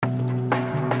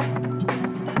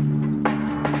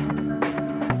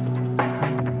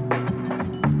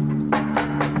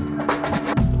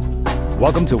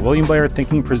Welcome to William Blair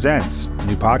Thinking Presents, a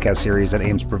new podcast series that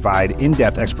aims to provide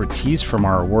in-depth expertise from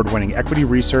our award-winning equity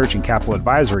research and capital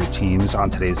advisory teams on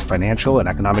today's financial and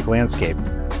economic landscape.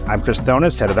 I'm Chris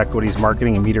Thonis, Head of Equities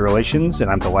Marketing and Media Relations,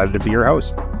 and I'm delighted to be your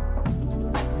host.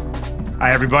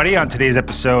 Hi, everybody. On today's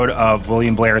episode of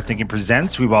William Blair Thinking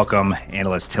Presents, we welcome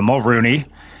analyst Tim Mulrooney.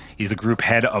 He's the group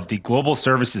head of the global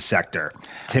services sector.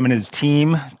 Tim and his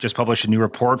team just published a new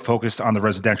report focused on the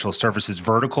residential services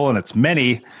vertical and its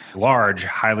many large,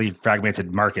 highly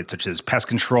fragmented markets such as pest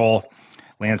control,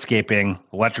 landscaping,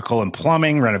 electrical and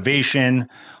plumbing, renovation,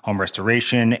 home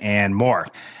restoration, and more.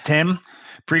 Tim,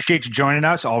 appreciate you joining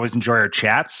us. Always enjoy our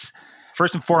chats.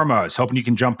 First and foremost, hoping you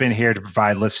can jump in here to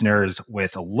provide listeners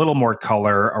with a little more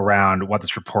color around what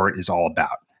this report is all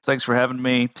about. Thanks for having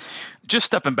me. Just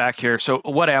stepping back here. So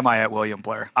what am I at William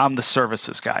Blair? I'm the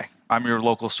services guy. I'm your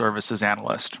local services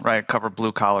analyst, right? Cover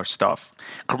blue collar stuff.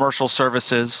 Commercial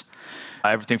services,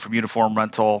 everything from uniform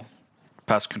rental,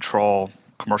 pest control,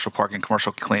 commercial parking,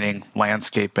 commercial cleaning,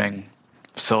 landscaping,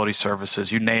 facility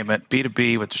services, you name it.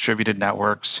 B2B with distributed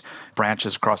networks,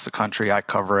 branches across the country, I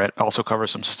cover it. I also cover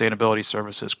some sustainability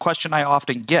services. Question I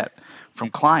often get from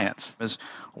clients is,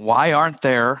 why aren't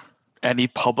there any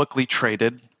publicly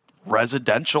traded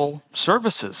residential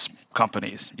services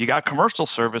companies? You got commercial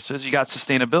services, you got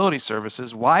sustainability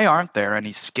services. Why aren't there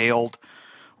any scaled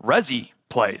resi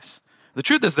plays? The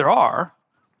truth is there are.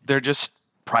 They're just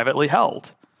privately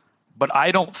held. But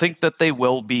I don't think that they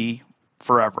will be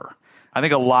forever. I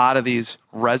think a lot of these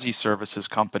resi services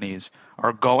companies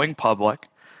are going public.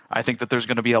 I think that there's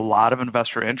going to be a lot of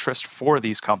investor interest for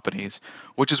these companies,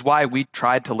 which is why we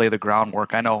tried to lay the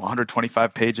groundwork. I know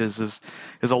 125 pages is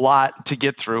a lot to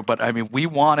get through, but I mean, we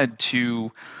wanted to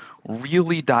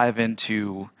really dive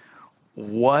into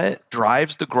what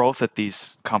drives the growth at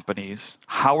these companies.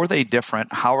 How are they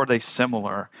different? How are they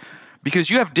similar? Because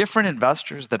you have different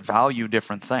investors that value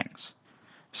different things.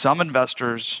 Some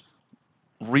investors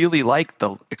really like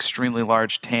the extremely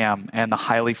large TAM and the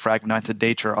highly fragmented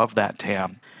nature of that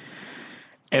TAM.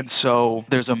 And so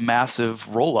there's a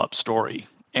massive roll-up story,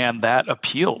 and that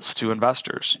appeals to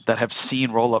investors that have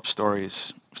seen roll-up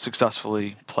stories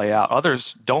successfully play out.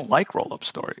 Others don't like roll-up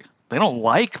stories. They don't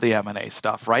like the M&A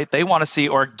stuff, right? They want to see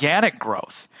organic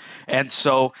growth. And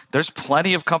so there's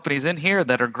plenty of companies in here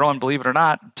that are growing, believe it or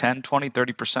not, 10, 20,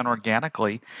 30%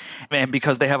 organically. And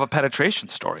because they have a penetration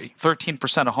story,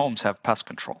 13% of homes have pest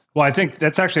control. Well, I think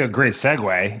that's actually a great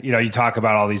segue. You talk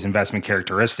about all these investment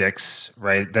characteristics,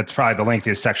 right? That's probably the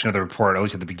lengthiest section of the report, at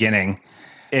least at the beginning.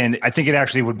 And I think it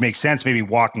actually would make sense maybe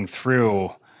walking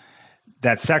through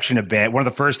that section a bit. One of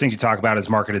the first things you talk about is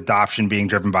market adoption being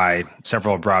driven by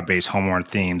several broad-based homeowner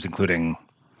themes, including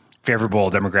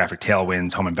favorable demographic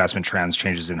tailwinds, home investment trends,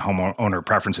 changes in homeowner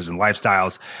preferences and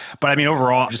lifestyles. But I mean,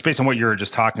 overall, just based on what you were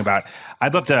just talking about,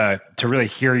 I'd love to really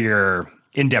hear your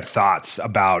in-depth thoughts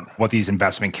about what these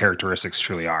investment characteristics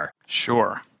truly are.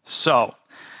 Sure. So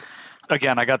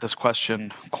again, I got this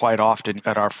question quite often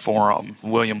at our forum.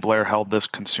 William Blair held this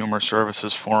consumer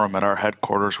services forum at our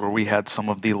headquarters where we had some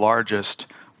of the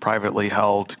largest privately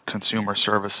held consumer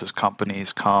services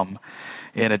companies come,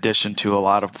 in addition to a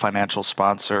lot of financial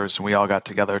sponsors. We all got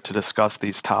together to discuss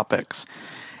these topics.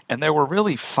 And there were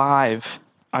really 5,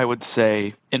 I would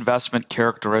say, investment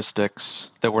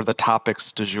characteristics that were the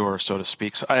topics du jour, so to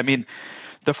speak. So, I mean,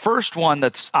 the first one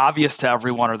that's obvious to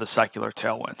everyone are the secular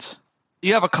tailwinds.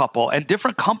 You have a couple, and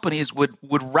different companies would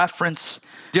reference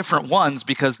different ones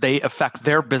because they affect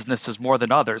their businesses more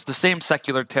than others. The same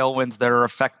secular tailwinds that are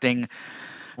affecting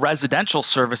residential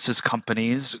services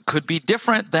companies could be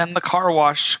different than the car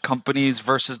wash companies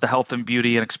versus the health and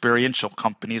beauty and experiential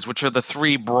companies, which are the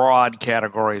 3 broad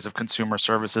categories of consumer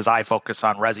services. I focus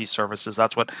on resi services.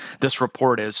 That's what this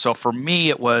report is. So for me,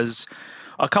 it was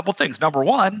a couple things. Number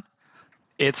one,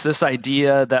 it's this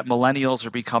idea that millennials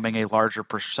are becoming a larger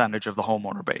percentage of the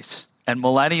homeowner base. And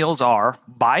millennials are,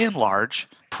 by and large,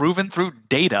 proven through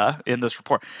data in this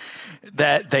report,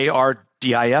 that they are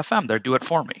DIFM. They're do it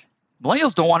for me.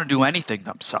 Millennials don't want to do anything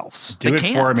themselves. Do it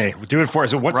for me. Do it for me.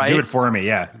 So what's do it for me?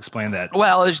 Yeah, explain that.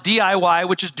 Well, there's DIY,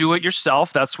 which is do it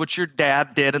yourself. That's what your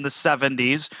dad did in the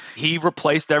 70s. He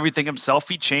replaced everything himself.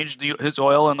 He changed his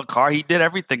oil in the car. He did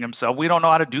everything himself. We don't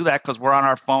know how to do that because we're on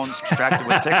our phones distracted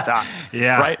with TikTok.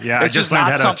 Yeah, right? Yeah. It's just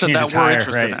not something that we're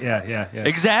interested in. Yeah.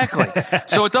 Exactly.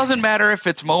 So it doesn't matter if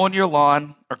it's mowing your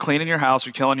lawn or cleaning your house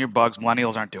or killing your bugs.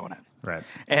 Millennials aren't doing it. Right.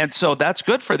 And so that's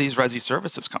good for these resi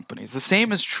services companies. The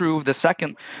same is true of the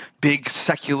second big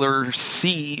secular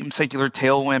theme, secular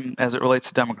tailwind as it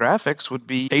relates to demographics would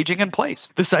be aging in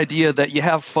place. This idea that you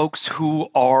have folks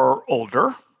who are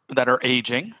older, that are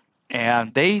aging,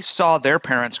 and they saw their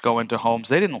parents go into homes.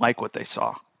 They didn't like what they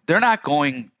saw. They're not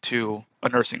going to a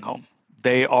nursing home.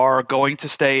 They are going to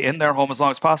stay in their home as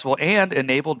long as possible, and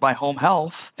enabled by home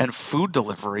health and food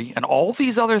delivery and all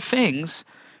these other things,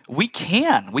 we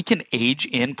can age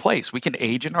in place. We can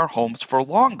age in our homes for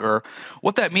longer.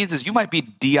 What that means is you might be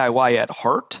DIY at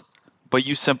heart, but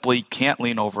you simply can't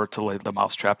lean over to lay the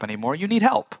mousetrap anymore. You need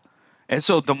help. And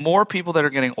so the more people that are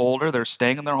getting older, they're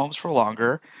staying in their homes for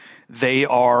longer, they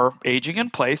are aging in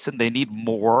place, and they need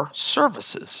more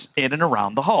services in and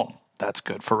around the home. That's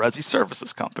good for resi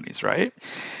services companies, right?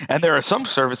 And there are some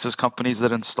services companies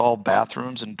that install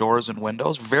bathrooms and doors and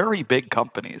windows, very big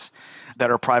companies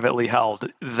that are privately held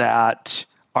that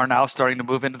are now starting to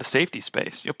move into the safety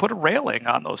space. You put a railing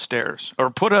on those stairs, or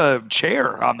put a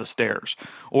chair on the stairs,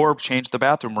 or change the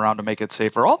bathroom around to make it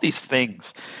safer. All these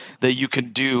things that you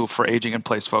can do for aging in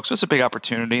place folks. So it's a big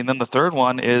opportunity. And then the third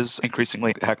one is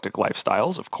increasingly hectic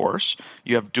lifestyles, of course.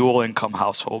 You have dual income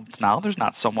households now. There's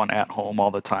not someone at home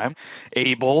all the time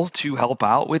able to help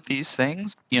out with these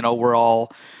things. We're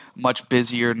all much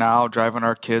busier now driving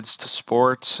our kids to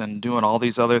sports and doing all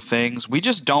these other things. We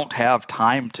just don't have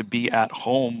time to be at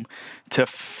home to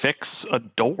fix a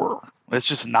door. It's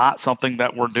just not something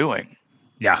that we're doing.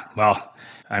 Yeah, well,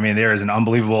 there is an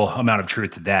unbelievable amount of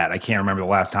truth to that. I can't remember the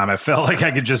last time I felt like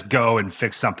I could just go and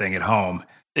fix something at home.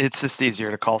 It's just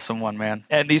easier to call someone, man.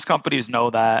 And these companies know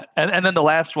that. And then the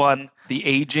last one, the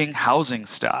aging housing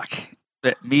stock.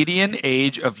 The median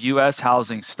age of U.S.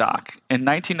 housing stock. In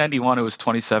 1991, it was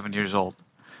 27 years old.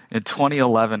 In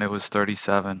 2011, it was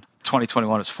 37.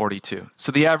 2021 is 42.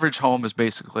 So the average home is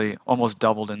basically almost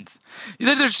doubled.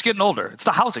 They're just getting older. It's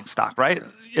the housing stock, right?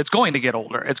 It's going to get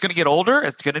older. It's going to get older.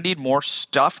 It's going to need more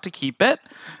stuff to keep it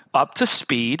up to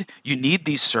speed. You need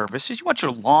these services. You want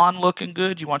your lawn looking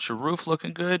good. You want your roof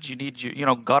looking good. You need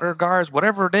your, gutter guards,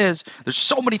 whatever it is. There's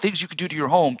so many things you can do to your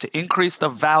home to increase the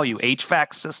value,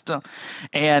 HVAC system.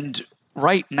 And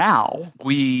right now,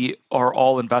 we are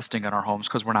all investing in our homes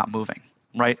because we're not moving,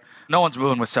 right? No one's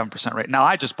moving with 7% rate. Now,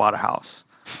 I just bought a house.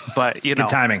 But good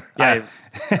timing. Yeah.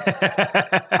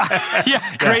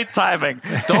 Great timing.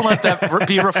 Don't let that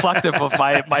be reflective of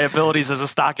my abilities as a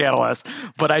stock analyst.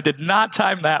 But I did not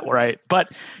time that right.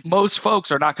 But most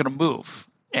folks are not going to move.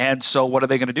 And so what are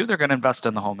they going to do? They're going to invest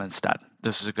in the home instead.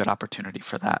 This is a good opportunity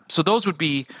for that. So those would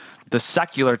be the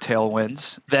secular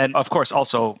tailwinds. Then, of course,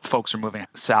 also folks are moving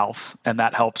south, and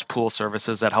that helps pool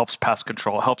services, that helps pest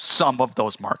control, helps some of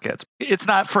those markets. It's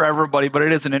not for everybody, but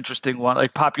it is an interesting one.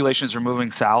 Like populations are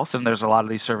moving south, and there's a lot of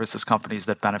these services companies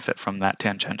that benefit from that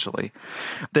tangentially.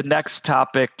 The next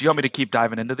topic, do you want me to keep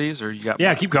diving into these, or you got?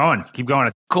 Yeah, keep going.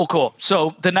 Cool.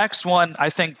 So the next one, I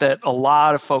think that a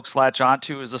lot of folks latch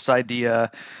onto is this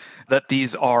idea that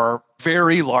these are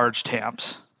very large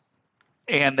TAMs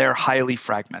and they're highly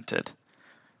fragmented.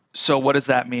 So what does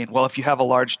that mean? Well, if you have a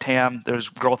large TAM, there's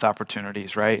growth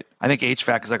opportunities, right? I think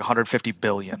HVAC is like 150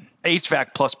 billion. HVAC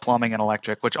plus plumbing and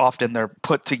electric, which often they're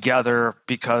put together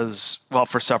because, well,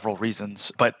 for several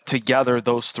reasons. But together,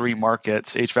 those three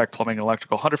markets, HVAC, plumbing, and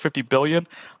electrical, 150 billion,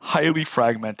 highly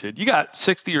fragmented. You got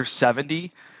 60 or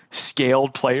 70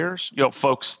 scaled players,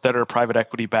 folks that are private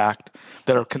equity backed,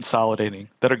 that are consolidating,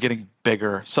 that are getting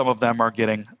bigger. Some of them are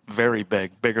getting very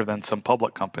big, bigger than some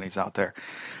public companies out there.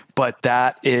 But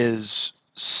that is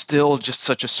still just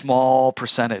such a small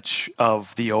percentage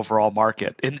of the overall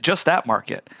market, in just that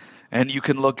market. And you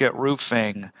can look at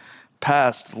roofing,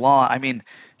 pest, lawn,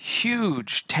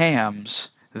 huge TAMs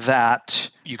that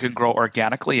you can grow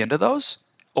organically into those.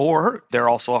 Or they're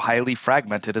also highly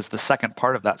fragmented as the second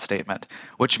part of that statement,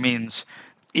 which means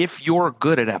if you're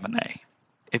good at M&A,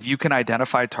 if you can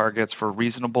identify targets for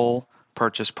reasonable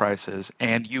purchase prices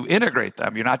and you integrate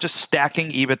them, you're not just stacking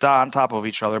EBITDA on top of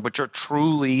each other, but you're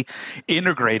truly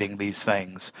integrating these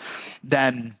things,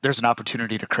 then there's an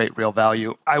opportunity to create real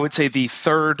value. I would say the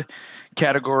third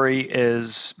category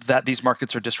is that these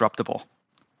markets are disruptible.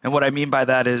 And what I mean by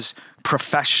that is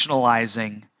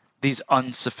professionalizing these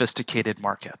unsophisticated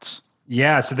markets.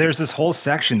 Yeah, so there's this whole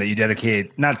section that you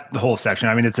dedicate, not the whole section.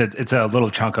 It's a little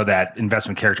chunk of that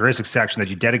investment characteristics section that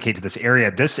you dedicate to this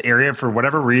area. This area, for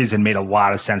whatever reason, made a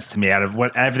lot of sense to me. Out of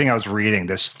everything I was reading,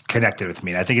 this connected with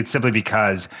me. And I think it's simply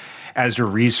because as you're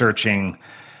researching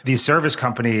these service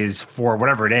companies for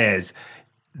whatever it is,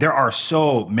 there are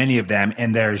so many of them,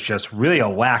 and there's just really a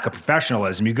lack of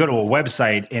professionalism. You go to a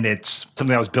website, and it's something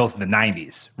that was built in the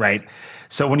 90s, right?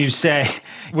 So when you say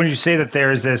that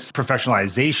there's this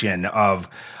professionalization of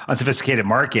unsophisticated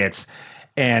markets,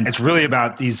 and it's really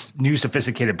about these new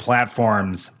sophisticated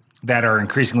platforms that are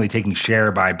increasingly taking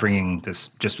share by bringing this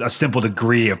just a simple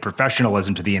degree of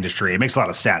professionalism to the industry, it makes a lot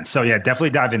of sense. So yeah, definitely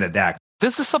dive into that.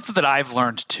 This is something that I've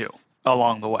learned too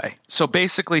along the way. So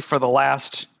basically for the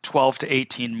last 12 to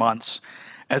 18 months,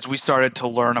 as we started to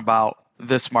learn about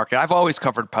this market, I've always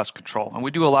covered pest control, and we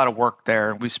do a lot of work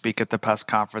there. We speak at the pest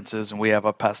conferences, and we have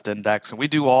a pest index, and we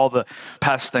do all the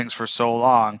pest things for so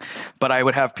long. But I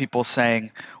would have people saying,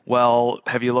 well,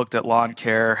 have you looked at lawn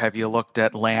care? Have you looked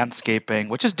at landscaping,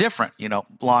 which is different?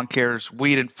 Lawn care's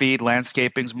weed and feed,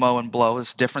 landscaping's mow and blow,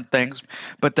 is different things.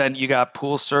 But then you got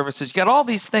pool services, you got all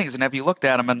these things. And have you looked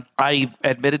at them? And I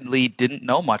admittedly didn't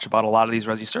know much about a lot of these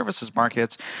resi services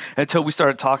markets until we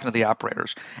started talking to the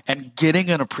operators and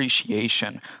getting an appreciation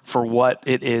for what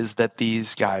it is that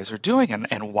these guys are doing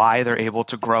and why they're able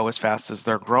to grow as fast as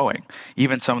they're growing.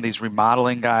 Even some of these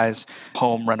remodeling guys,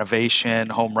 home renovation,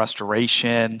 home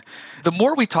restoration. The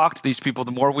more we talk to these people,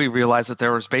 the more we realize that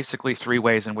there was basically three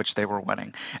ways in which they were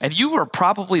winning. And this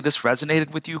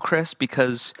resonated with you, Chris,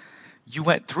 because you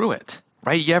went through it.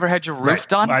 Right? You ever had your roof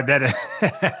done? I bet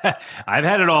I've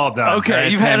had it all done. Okay,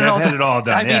 right? you've had it all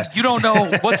done. I mean, you don't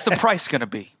know what's the price going to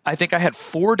be. I think I had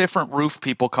 4 different roof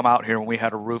people come out here when we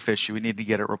had a roof issue. We needed to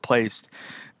get it replaced.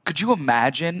 Could you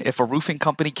imagine if a roofing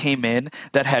company came in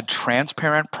that had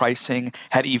transparent pricing,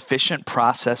 had efficient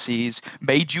processes,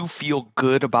 made you feel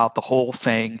good about the whole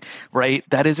thing, right?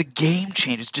 That is a game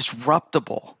changer. It's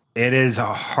disruptible. It is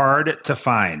hard to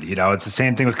find. It's the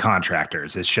same thing with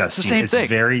contractors. It's just, it's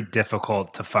very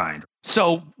difficult to find.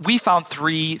 So we found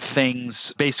 3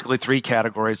 things, basically 3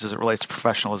 categories as it relates to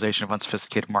professionalization of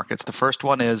unsophisticated markets. The first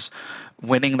one is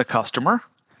winning the customer.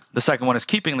 The second one is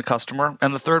keeping the customer.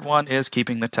 And the third one is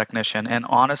keeping the technician. And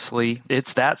honestly,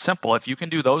 it's that simple. If you can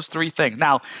do those 3 things.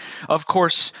 Now, of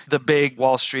course, the big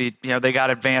Wall Street, they got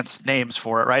advanced names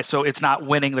for it, right? So it's not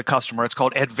winning the customer. It's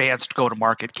called advanced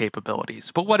go-to-market capabilities.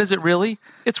 But what is it really?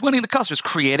 It's winning the customers,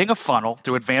 creating a funnel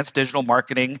through advanced digital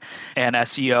marketing and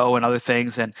SEO and other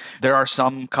things. And there are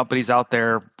some companies out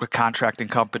there, contracting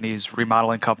companies,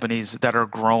 remodeling companies that are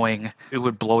growing. It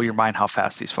would blow your mind how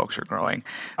fast these folks are growing.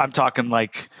 I'm talking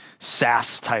like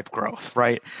SaaS type growth,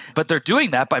 right? But they're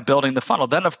doing that by building the funnel.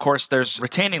 Then, of course, there's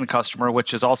retaining the customer,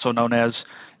 which is also known as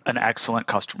an excellent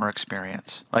customer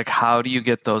experience. Like, how do you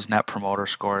get those net promoter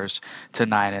scores to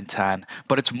 9 and 10?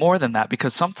 But it's more than that,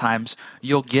 because sometimes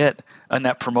you'll get a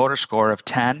net promoter score of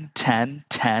 10, 10,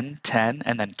 10, 10,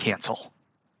 and then cancel.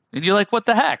 And you're like, what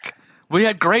the heck? We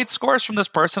had great scores from this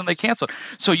person and they canceled.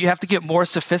 So you have to get more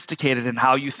sophisticated in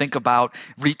how you think about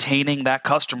retaining that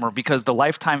customer, because the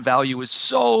lifetime value is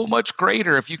so much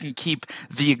greater if you can keep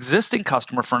the existing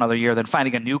customer for another year than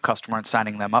finding a new customer and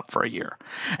signing them up for a year.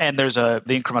 And the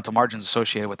incremental margins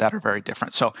associated with that are very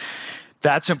different. So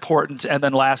that's important. And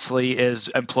then lastly is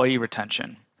employee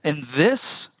retention. In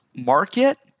this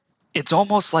market, it's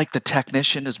almost like the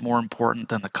technician is more important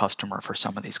than the customer for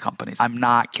some of these companies. I'm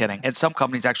not kidding. And some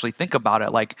companies actually think about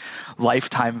it like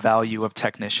lifetime value of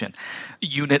technician,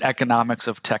 unit economics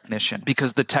of technician,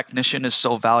 because the technician is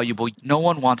so valuable. No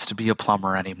one wants to be a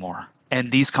plumber anymore. And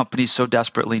these companies so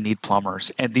desperately need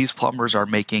plumbers. And these plumbers are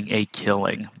making a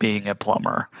killing being a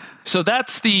plumber. So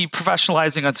that's the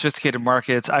professionalizing unsophisticated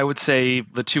markets. I would say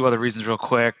the 2 other reasons real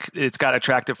quick. It's got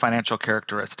attractive financial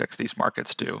characteristics, these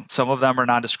markets do. Some of them are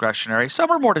non-discretionary.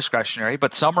 Some are more discretionary,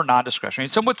 but some are non-discretionary.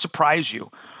 Some would surprise you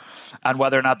on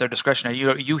whether or not they're discretionary.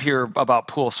 You hear about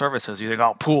pool services. You think,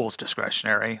 oh, pool's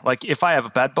discretionary. Like if I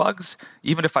have bed bugs,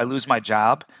 even if I lose my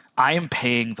job, I am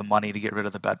paying the money to get rid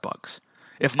of the bed bugs.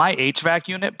 If my HVAC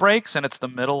unit breaks and it's the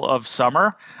middle of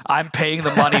summer, I'm paying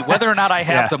the money whether or not I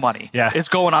have the money. Yeah. It's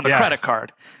going on the credit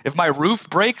card. If my roof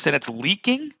breaks and it's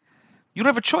leaking, you don't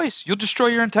have a choice. You'll destroy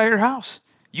your entire house.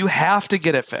 You have to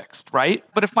get it fixed, right?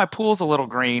 But if my pool's a little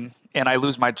green and I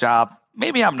lose my job,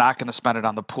 maybe I'm not going to spend it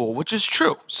on the pool, which is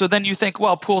true. So then you think,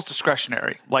 well, pool's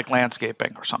discretionary, like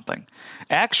landscaping or something.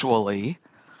 Actually,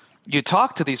 you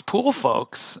talk to these pool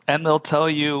folks and they'll tell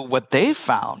you what they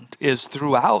found is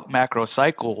throughout macro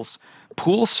cycles,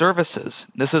 pool services,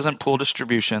 this isn't pool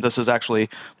distribution, this is actually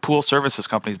pool services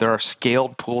companies. There are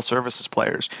scaled pool services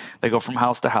players. They go from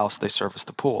house to house, they service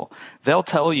the pool. They'll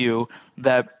tell you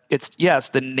that it's, yes,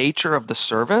 the nature of the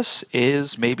service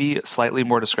is maybe slightly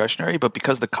more discretionary, but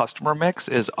because the customer mix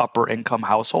is upper income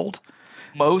household,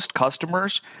 most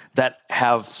customers that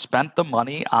have spent the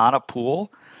money on a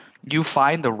pool, you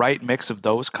find the right mix of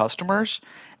those customers,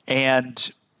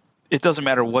 and it doesn't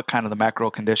matter what kind of the macro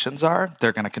conditions are,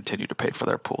 they're going to continue to pay for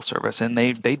their pool service. And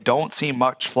they don't see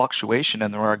much fluctuation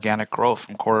in their organic growth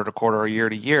from quarter to quarter or year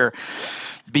to year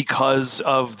because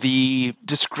of the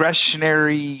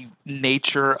discretionary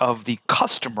nature of the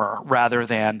customer rather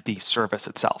than the service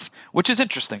itself, which is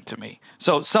interesting to me.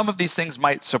 So some of these things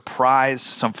might surprise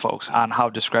some folks on how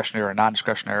discretionary or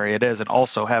non-discretionary it is. And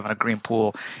also having a green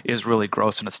pool is really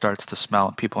gross and it starts to smell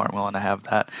and people aren't willing to have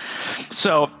that.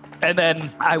 So, and then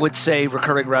I would say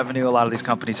recurring revenue. A lot of these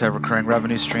companies have recurring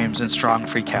revenue streams and strong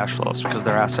free cash flows because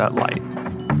they're asset light.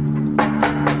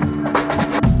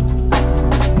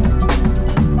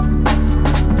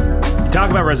 Talk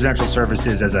about residential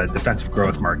services as a defensive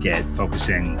growth market,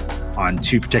 focusing on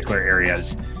two particular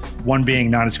areas. One being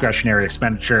non-discretionary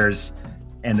expenditures,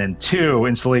 and then two,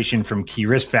 insulation from key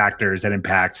risk factors that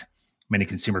impact many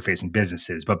consumer-facing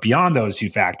businesses. But beyond those two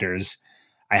factors,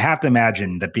 I have to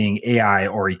imagine that being AI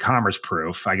or e-commerce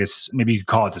proof, I guess maybe you could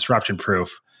call it disruption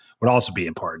proof, would also be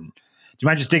important. Do you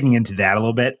mind just digging into that a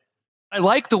little bit? I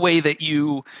like the way that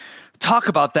you talk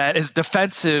about that as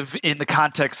defensive in the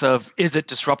context of, is it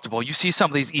disruptible? You see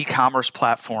some of these e-commerce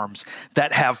platforms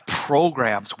that have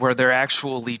programs where they're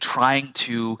actually trying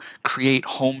to create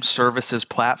home services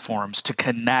platforms to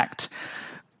connect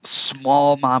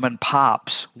small mom and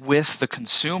pops with the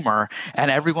consumer, and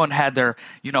everyone had their,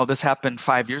 this happened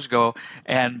 5 years ago,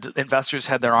 and investors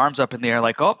had their arms up in the air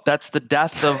like, oh, that's the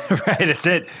death of right, that's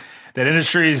it. That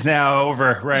industry is now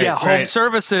over, right? Yeah, home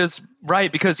services, right?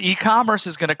 Because e-commerce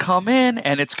is going to come in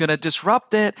and it's going to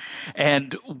disrupt it.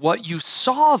 And what you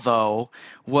saw, though,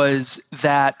 was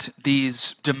that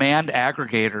these demand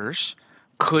aggregators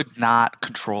could not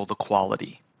control the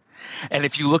quality. And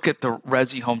if you look at the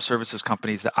resi home services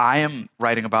companies that I am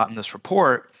writing about in this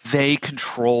report, they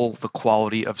control the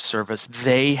quality of service.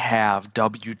 They have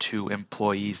W-2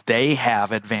 employees. They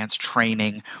have advanced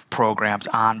training programs,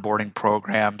 onboarding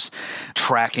programs,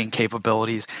 tracking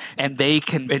capabilities, and they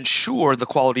can ensure the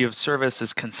quality of service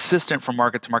is consistent from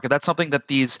market to market. That's something that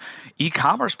these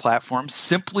e-commerce platforms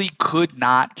simply could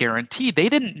not guarantee. They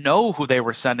didn't know who they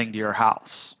were sending to your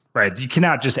house. Right. You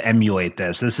cannot just emulate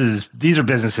this. These are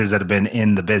businesses that have been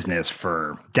in the business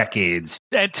for decades.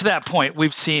 And to that point,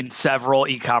 we've seen several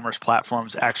e-commerce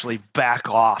platforms actually back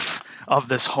off of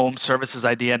this home services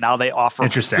idea. Now they offer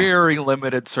very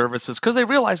limited services because they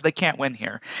realize they can't win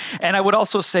here. And I would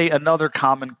also say another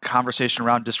common conversation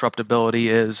around disruptability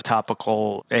is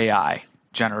topical AI.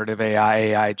 Generative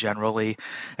AI generally.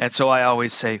 And so I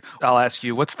always say, I'll ask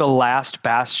you, what's the last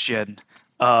bastion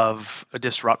of a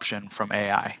disruption from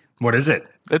AI? What is it?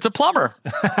 It's a plumber.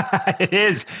 It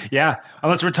is. Yeah.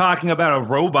 Unless we're talking about a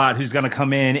robot who's going to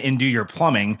come in and do your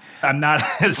plumbing. I'm not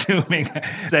assuming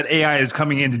that AI is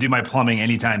coming in to do my plumbing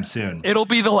anytime soon. It'll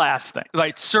be the last thing.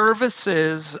 Like,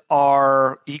 services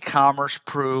are e-commerce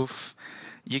proof.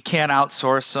 You can't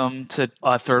outsource them to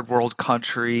a third world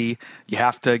country. You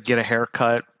have to get a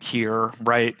haircut here,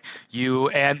 right?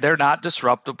 And they're not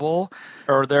disruptible,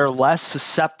 or they're less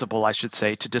susceptible, I should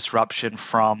say, to disruption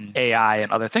from AI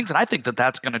and other things. And I think that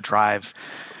that's going to drive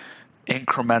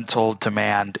incremental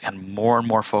demand and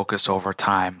more focus over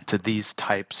time to these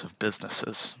types of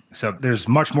businesses. So there's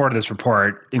much more to this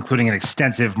report, including an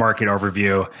extensive market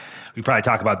overview. We probably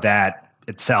talk about that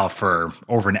itself for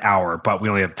over an hour, but we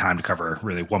only have time to cover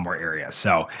really one more area.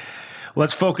 So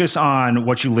let's focus on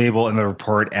what you label in the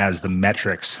report as the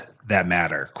metrics that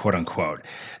matter, quote unquote.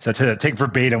 So to take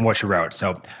verbatim what you wrote.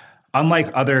 So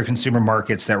unlike other consumer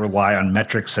markets that rely on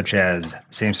metrics such as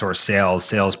same-store sales,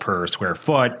 sales per square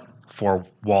foot,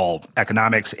 four-wall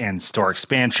economics, and store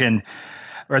expansion,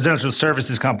 residential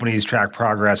services companies track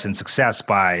progress and success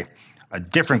by a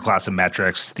different class of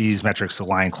metrics. These metrics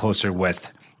align closer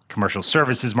with commercial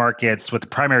services markets, with the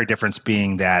primary difference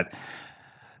being that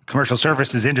commercial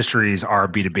services industries are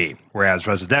B2B, whereas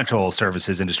residential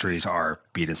services industries are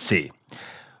B2C.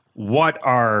 What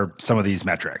are some of these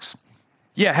metrics?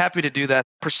 Yeah, happy to do that.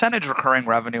 Percentage recurring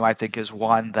revenue, I think, is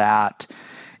one that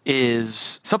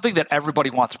is something that everybody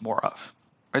wants more of.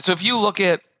 Right? So if you look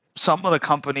at some of the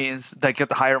companies that get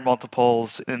the higher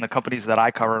multiples in the companies that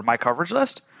I cover in my coverage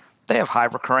list, they have high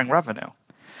recurring revenue.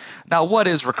 Now, what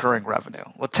is recurring revenue?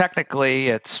 Well, technically,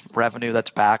 it's revenue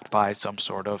that's backed by some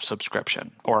sort of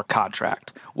subscription or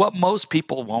contract. What most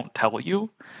people won't tell you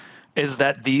is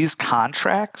that these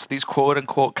contracts, these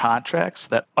quote-unquote contracts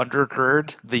that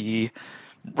undergird the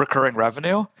recurring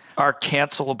revenue, are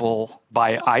cancelable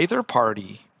by either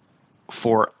party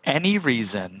for any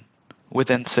reason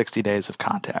within 60 days of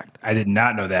contact. I did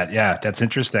not know that. Yeah, that's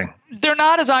interesting. They're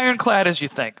not as ironclad as you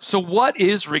think. So what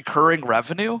is recurring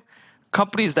revenue?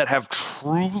 Companies that have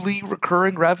truly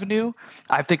recurring revenue,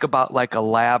 I think about like a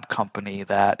lab company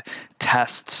that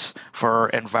tests for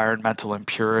environmental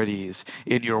impurities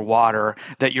in your water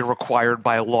that you're required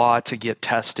by law to get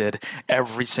tested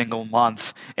every single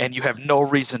month, and you have no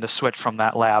reason to switch from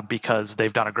that lab because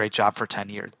they've done a great job for 10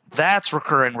 years. That's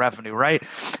recurring revenue, right?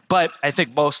 But I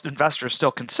think most investors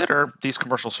still consider these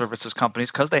commercial services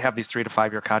companies, because they have these 3 to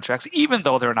 5 year contracts, even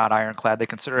though they're not ironclad, they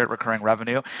consider it recurring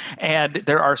revenue. And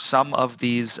there are some of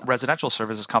these residential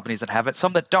services companies that have it,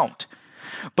 some that don't.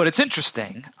 But it's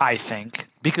interesting, I think,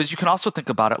 because you can also think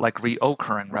about it like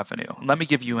reoccurring revenue. Let me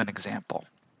give you an example.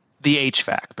 The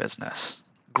HVAC business.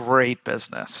 Great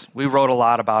business. We wrote a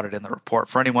lot about it in the report.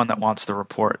 For anyone that wants the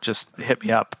report, just hit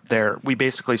me up there. We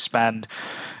basically spend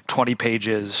 20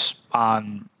 pages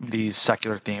on the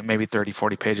secular theme, maybe 30,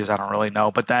 40 pages, I don't really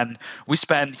know. But then we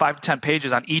spend 5 to 10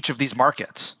 pages on each of these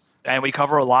markets. And we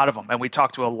cover a lot of them. And we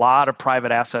talk to a lot of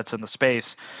private assets in the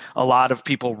space, a lot of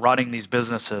people running these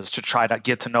businesses to try to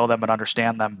get to know them and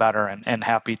understand them better, and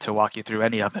happy to walk you through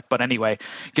any of it. But anyway,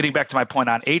 getting back to my point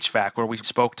on HVAC, where we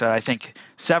spoke to, I think,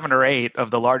 7 or 8 of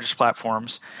the largest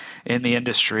platforms in the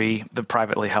industry, the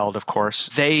privately held, of course,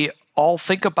 they all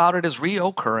think about it as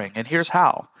reoccurring. And here's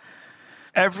how.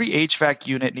 Every HVAC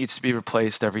unit needs to be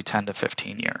replaced every 10 to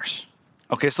 15 years.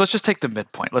 Okay, so let's just take the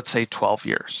midpoint. Let's say 12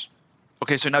 years.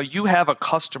 Okay, so now you have a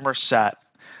customer set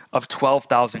of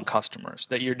 12,000 customers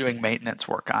that you're doing maintenance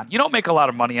work on. You don't make a lot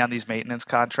of money on these maintenance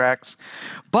contracts,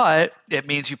 but it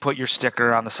means you put your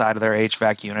sticker on the side of their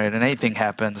HVAC unit, and anything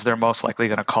happens, they're most likely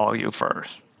going to call you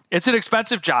first. It's an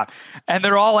expensive job, and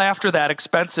they're all after that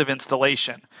expensive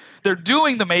installation. They're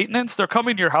doing the maintenance. They're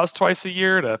coming to your house twice a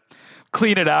year to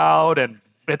clean it out, and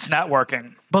it's not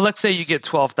working. But let's say you get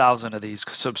 12,000 of these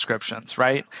subscriptions,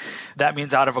 right? That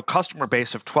means out of a customer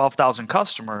base of 12,000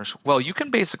 customers, well, you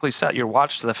can basically set your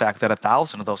watch to the fact that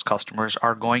 1,000 of those customers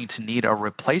are going to need a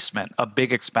replacement, a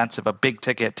big expensive, a big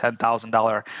ticket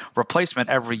 $10,000 replacement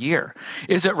every year.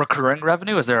 Is it recurring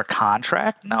revenue? Is there a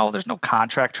contract? No, there's no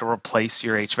contract to replace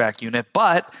your HVAC unit,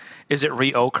 but is it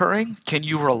reoccurring? Can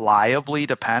you reliably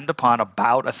depend upon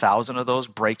about 1,000 of those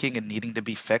breaking and needing to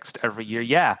be fixed every year?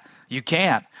 Yeah, you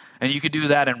can. And you could do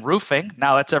that in roofing.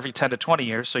 Now that's every 10 to 20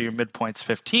 years, so your midpoint's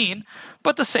 15,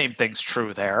 but the same thing's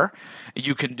true there.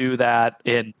 You can do that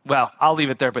in, well, I'll leave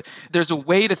it there, but there's a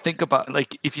way to think about,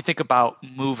 like if you think about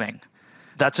moving,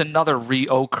 that's another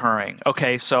reoccurring.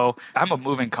 Okay, so I'm a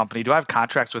moving company. Do I have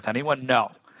contracts with anyone?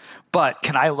 No. But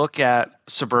can I look at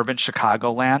suburban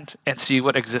Chicagoland and see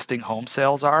what existing home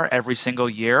sales are every single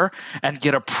year and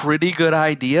get a pretty good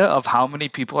idea of how many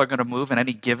people are going to move in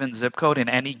any given zip code in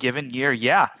any given year?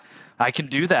 Yeah, I can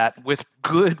do that with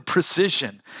good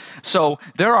precision. So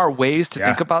there are ways to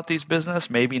think about these business,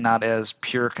 maybe not as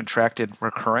pure contracted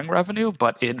recurring revenue,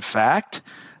 but in fact,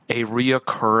 a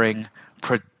reoccurring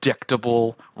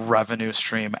predictable revenue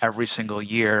stream every single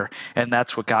year. And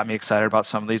that's what got me excited about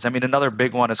some of these. I mean, another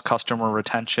big one is customer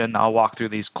retention. I'll walk through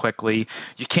these quickly.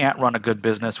 You can't run a good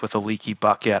business with a leaky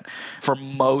bucket. For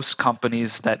most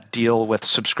companies that deal with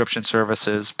subscription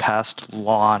services, pest,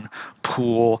 lawn,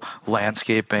 pool,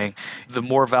 landscaping, the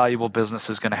more valuable business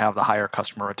is going to have the higher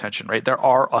customer retention rate. There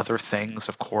are other things,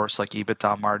 of course, like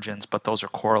EBITDA margins, but those are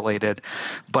correlated.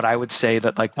 But I would say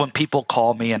that like when people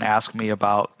call me and ask me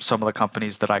about some of the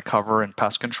companies that I cover in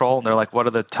pest control, and they're like, what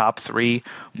are the top 3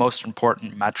 most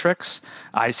important metrics?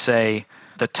 I say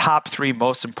the top 3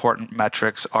 most important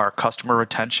metrics are customer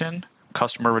retention,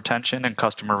 and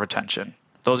customer retention.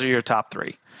 Those are your top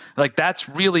 3. Like that's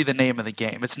really the name of the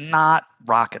game. It's not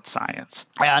rocket science.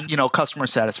 And, customer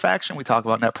satisfaction, we talk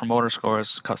about net promoter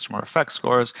scores, customer effect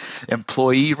scores,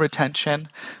 employee retention,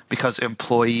 because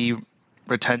employee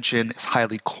retention is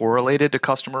highly correlated to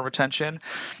customer retention.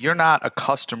 You're not a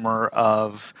customer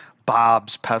of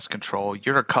Bob's Pest Control.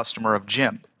 You're a customer of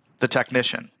Jim, the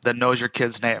technician that knows your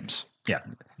kids' names. Yeah.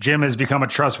 Jim has become a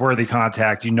trustworthy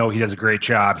contact. You know he does a great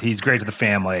job. He's great to the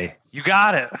family. You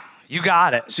got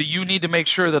it. So you need to make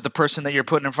sure that the person that you're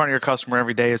putting in front of your customer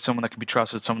every day is someone that can be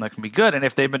trusted, someone that can be good. And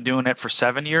if they've been doing it for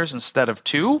 7 years instead of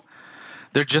 2,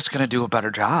 they're just going to do a better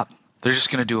job.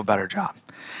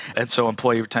 And so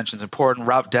employee retention is important.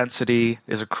 Route density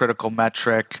is a critical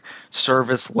metric.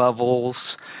 Service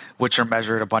levels, which are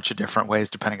measured a bunch of different ways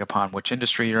depending upon which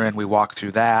industry you're in. We walk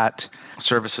through that.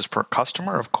 Services per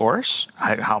customer, of course.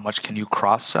 How much can you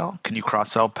cross-sell? Can you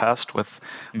cross-sell pest with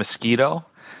mosquito?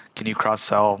 Can you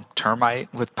cross-sell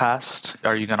termite with pest?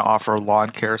 Are you going to offer lawn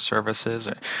care services?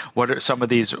 What are some of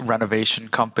these renovation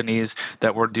companies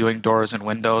that were doing doors and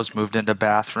windows moved into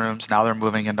bathrooms? Now they're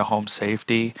moving into home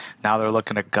safety. Now they're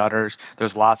looking at gutters.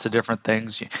 There's lots of different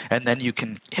things. And then you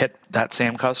can hit that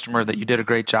same customer that you did a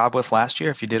great job with last year.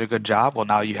 If you did a good job, well,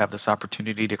 now you have this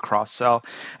opportunity to cross-sell.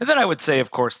 And then I would say,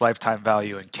 of course, lifetime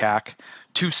value and CAC.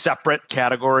 Two separate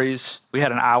categories. We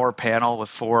had an hour panel with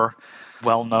 4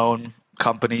 well-known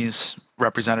companies,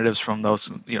 representatives from those,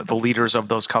 the leaders of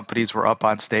those companies were up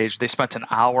on stage. They spent an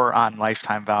hour on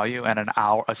lifetime value and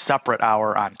a separate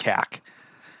hour on CAC.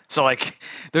 So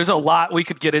there's a lot we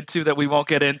could get into that we won't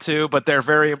get into, but they're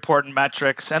very important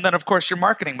metrics. And then of course your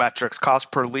marketing metrics,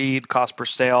 cost per lead, cost per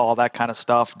sale, all that kind of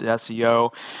stuff, the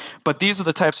SEO. But these are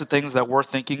the types of things that we're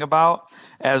thinking about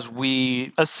as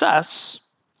we assess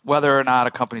whether or not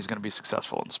a company is going to be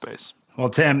successful in the space. Well,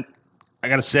 Tim, I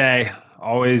got to say,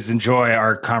 always enjoy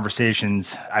our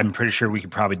conversations. I'm pretty sure we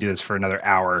could probably do this for another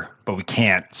hour, but we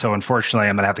can't. So unfortunately,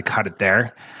 I'm going to have to cut it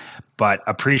there. But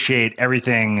appreciate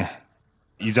everything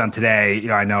you've done today.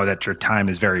 I know that your time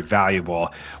is very valuable.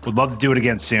 Would love to do it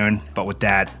again soon. But with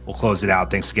that, we'll close it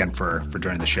out. Thanks again for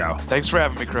joining the show. Thanks for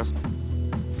having me, Chris.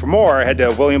 For more, head to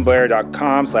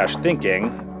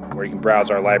williamblair.com/thinking, where you can browse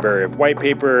our library of white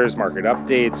papers, market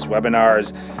updates,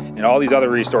 webinars, and all these other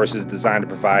resources designed to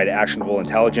provide actionable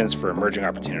intelligence for emerging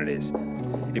opportunities.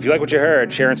 If you like what you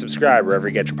heard, share and subscribe wherever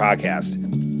you get your podcast.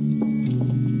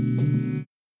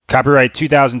 Copyright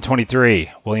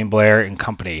 2023, William Blair &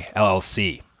 Company,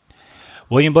 LLC.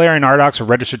 William Blair and Ardox are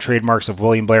registered trademarks of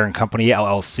William Blair & Company,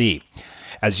 LLC.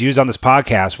 As used on this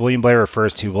podcast, William Blair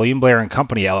refers to William Blair &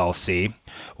 Company, LLC,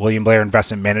 William Blair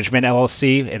Investment Management,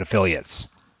 LLC, and affiliates.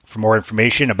 For more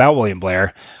information about William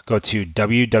Blair, go to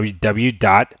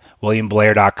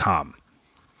www.williamblair.com.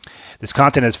 This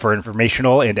content is for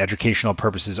informational and educational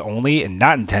purposes only and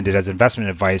not intended as investment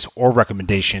advice or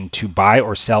recommendation to buy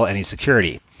or sell any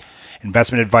security.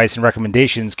 Investment advice and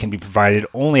recommendations can be provided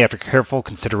only after careful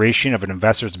consideration of an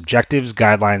investor's objectives,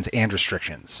 guidelines, and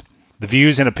restrictions. The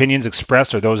views and opinions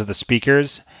expressed are those of the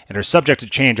speakers and are subject to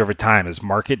change over time as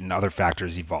market and other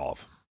factors evolve.